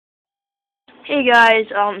Hey guys,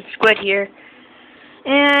 Squid here.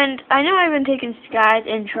 And I know I've been taking Sky's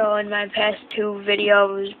intro in my past two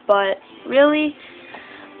videos, but really,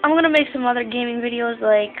 I'm gonna make some other gaming videos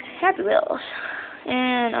like Happy Wheels.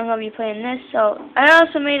 And I'm gonna be playing this, so I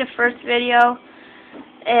also made a first video,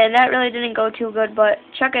 and that really didn't go too good, but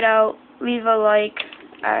check it out, leave a like.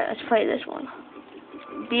 Alright, let's play this one.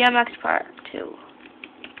 BMX Park 2.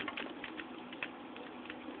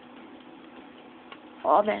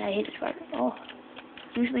 Oh man, I hate this part. Oh,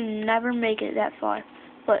 usually never make it that far,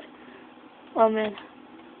 but oh man,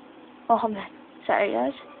 sorry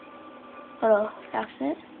guys. Little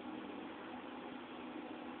accident.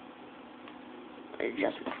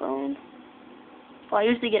 Adjust my phone. Oh, I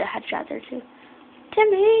usually get a headshot there too.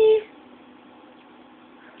 Timmy.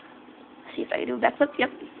 Let's see if I can do a backflip. Yep.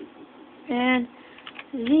 And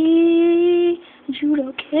the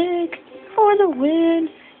judo kick for the win.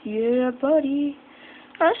 Yeah, buddy.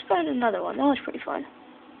 Let's find another one. That was pretty fun.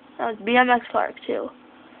 That was BMX Park too.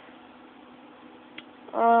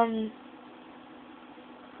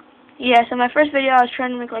 Yeah, so my first video I was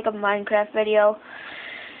trying to make like a Minecraft video.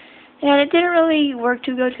 And it didn't really work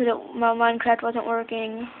too good because my Minecraft wasn't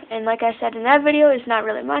working. And like I said in that video, it's not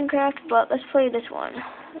really Minecraft, but let's play this one.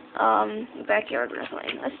 Backyard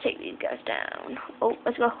wrestling. Let's take these guys down. Oh,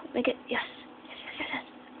 let's go. Make it. Yes. Yes.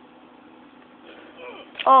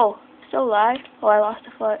 Oh. Still alive? Oh, I lost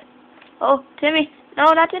a foot. Oh, Timmy.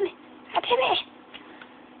 No, not Timmy. Not Timmy.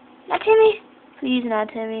 Not Timmy. Please, not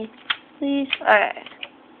Timmy. Please. Alright.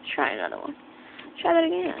 Let's try another one. Try that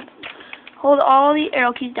again. Hold all the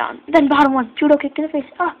arrow keys down. Then bottom one. Judo kick to the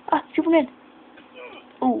face. Superman.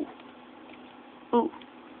 Ooh. Ooh.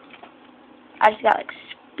 I just got, like,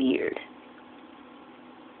 speared.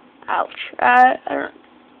 Ouch. I don't...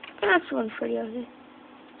 I'm not feeling pretty out here.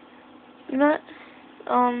 I'm not...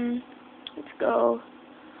 Let's go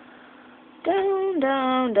down,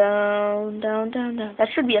 down, down, down, down, down. That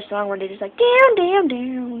should be a song where they just like down, down,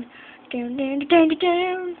 down, down, down, down, down,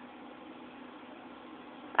 down.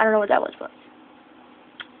 I don't know what that was, but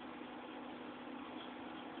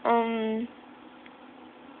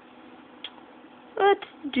let's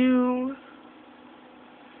do.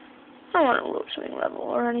 I don't want a rope swimming level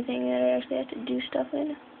or anything that I actually have to do stuff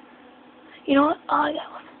in. You know what? Oh, I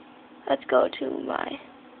got one. Let's go to my.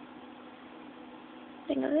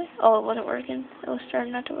 Oh, it wasn't working. It was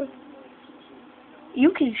starting not to work.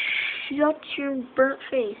 You can shut your burnt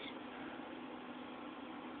face.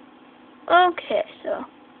 Okay, so.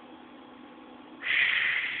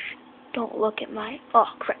 Shh. Don't look at my.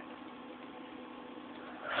 Oh, crap.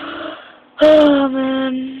 Oh,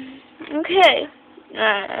 man. Okay.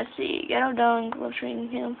 Alright, let's see. Get out down, close ring,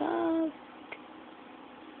 him up.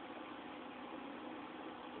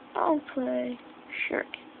 I'll play Shirk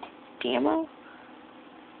Demo.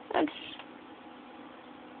 That's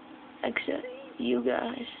except you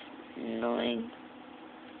guys annoying.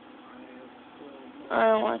 I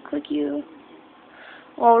don't want to click you.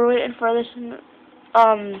 While we're waiting for this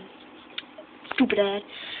stupid ad.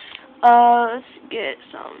 Let's get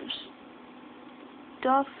some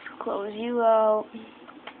stuff. Close you out.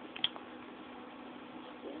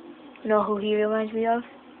 You know who he reminds me of?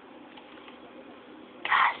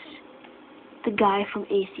 The guy from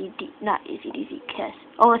not ACDC, Kiss.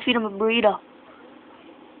 Oh, let's feed him a burrito.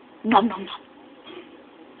 Nom nom nom.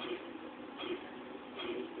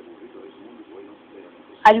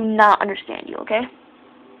 I do not understand you, okay?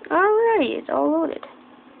 Alrighty, it's all loaded.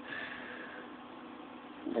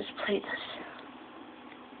 Let's play this.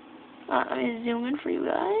 Let me zoom in for you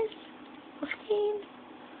guys.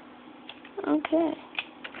 Okay.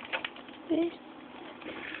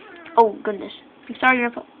 Oh, goodness. I'm sorry, you're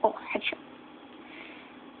up. Oh, headshot.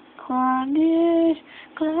 Climb it.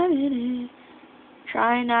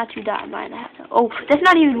 Try not to die. Mine. Oh, that's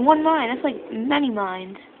not even one mine. That's like many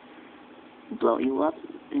mines. Blow you up.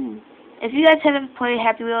 If you guys haven't played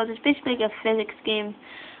Happy Wheels, it's basically like a physics game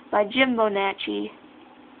by Jim Bonacci.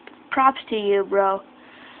 Props to you, bro.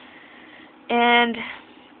 And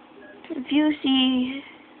if you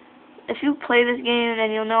play this game,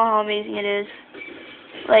 then you'll know how amazing it is.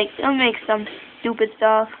 Like, it'll make some stupid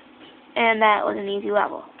stuff. And that was an easy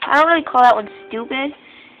level. I don't really call that one stupid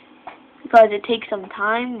because it takes some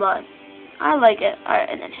time, but I like it. Alright,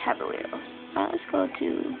 and then Happy Wheels. Alright, let's go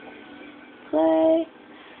to play.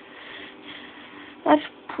 Let's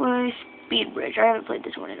play Speed Bridge. I haven't played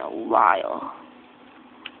this one in a while.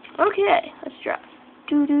 Okay, let's drive.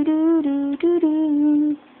 Do.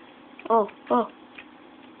 Oh.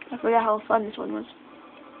 I forgot how fun this one was.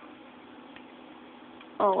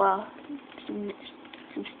 Oh wow.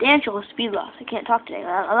 Substantial speed loss. I can't talk today.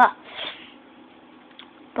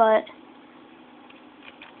 But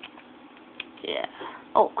Yeah.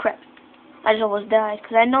 Oh, crap. I just almost died,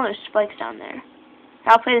 because I know there's spikes down there.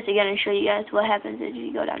 I'll play this again and show you guys what happens if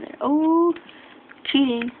you go down there. Oh,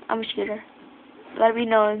 cheating. I'm a cheater. Let it be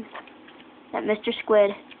known that Mr.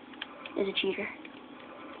 Squid is a cheater.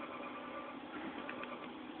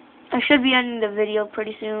 I should be ending the video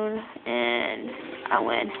pretty soon, and I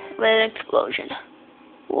win with an explosion.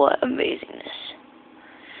 What amazingness.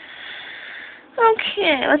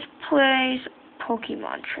 Okay, let's play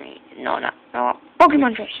Pokemon Train. No,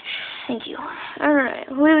 Pokemon Train. Thank you. Alright,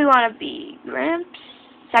 who do we want to be? Gramps?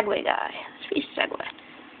 Segway guy. Let's be Segway.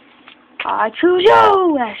 I choose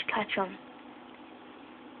you! Ash Ketchum.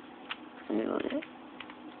 Let me go there.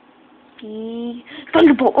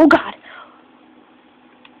 Thunderbolt! Oh god!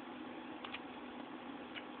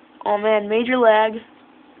 Oh man, major lag.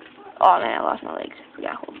 Oh man, I lost my legs.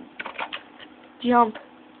 Forgot hold. Jump.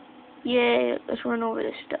 Yay, let's run over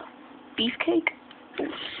this stuff. Beefcake? Oh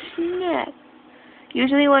snap.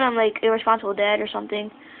 Usually when I'm like irresponsible dad or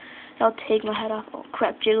something, I'll take my head off. Oh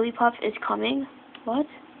crap, Jigglypuff is coming. What?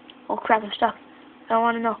 Oh crap, I'm stuck. I don't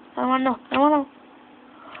want to know. I don't want to know. I don't want to know.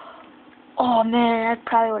 Oh man, that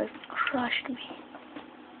probably would have crushed me.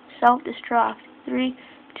 Self-destruct. 3,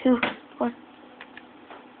 2, 1.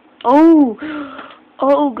 Oh!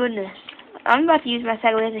 Oh goodness. I'm about to use my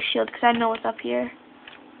Segway as a shield because I know what's up here.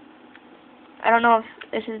 I don't know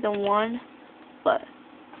if this is the one, but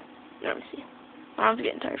let me see. I'm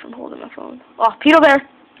getting tired from holding my phone. Oh, Peter Bear!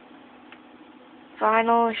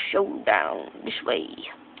 Final showdown. This way.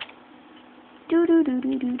 Do do do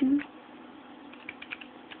do do do.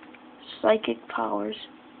 Psychic powers.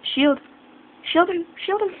 Shield. Shield him.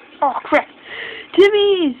 Shield him. Oh crap.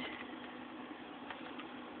 Timmy's.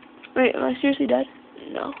 Wait, am I seriously dead?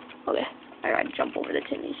 No. Okay. I gotta jump over the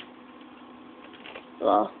Timmy's.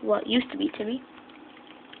 Well, what used to be Timmy.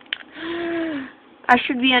 I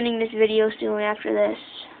should be ending this video soon after this.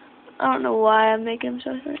 I don't know why I'm making him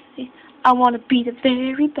so thirsty. I want to be the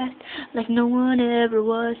very best, like no one ever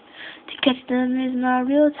was. To catch them is my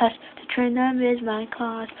real test. To train them is my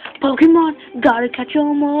cause. Pokemon, gotta catch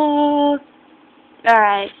 'em all.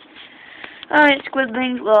 Alright. Alright,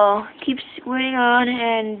 squidlings, well, keep squidding on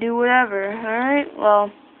and do whatever. Alright,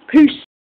 well, peace.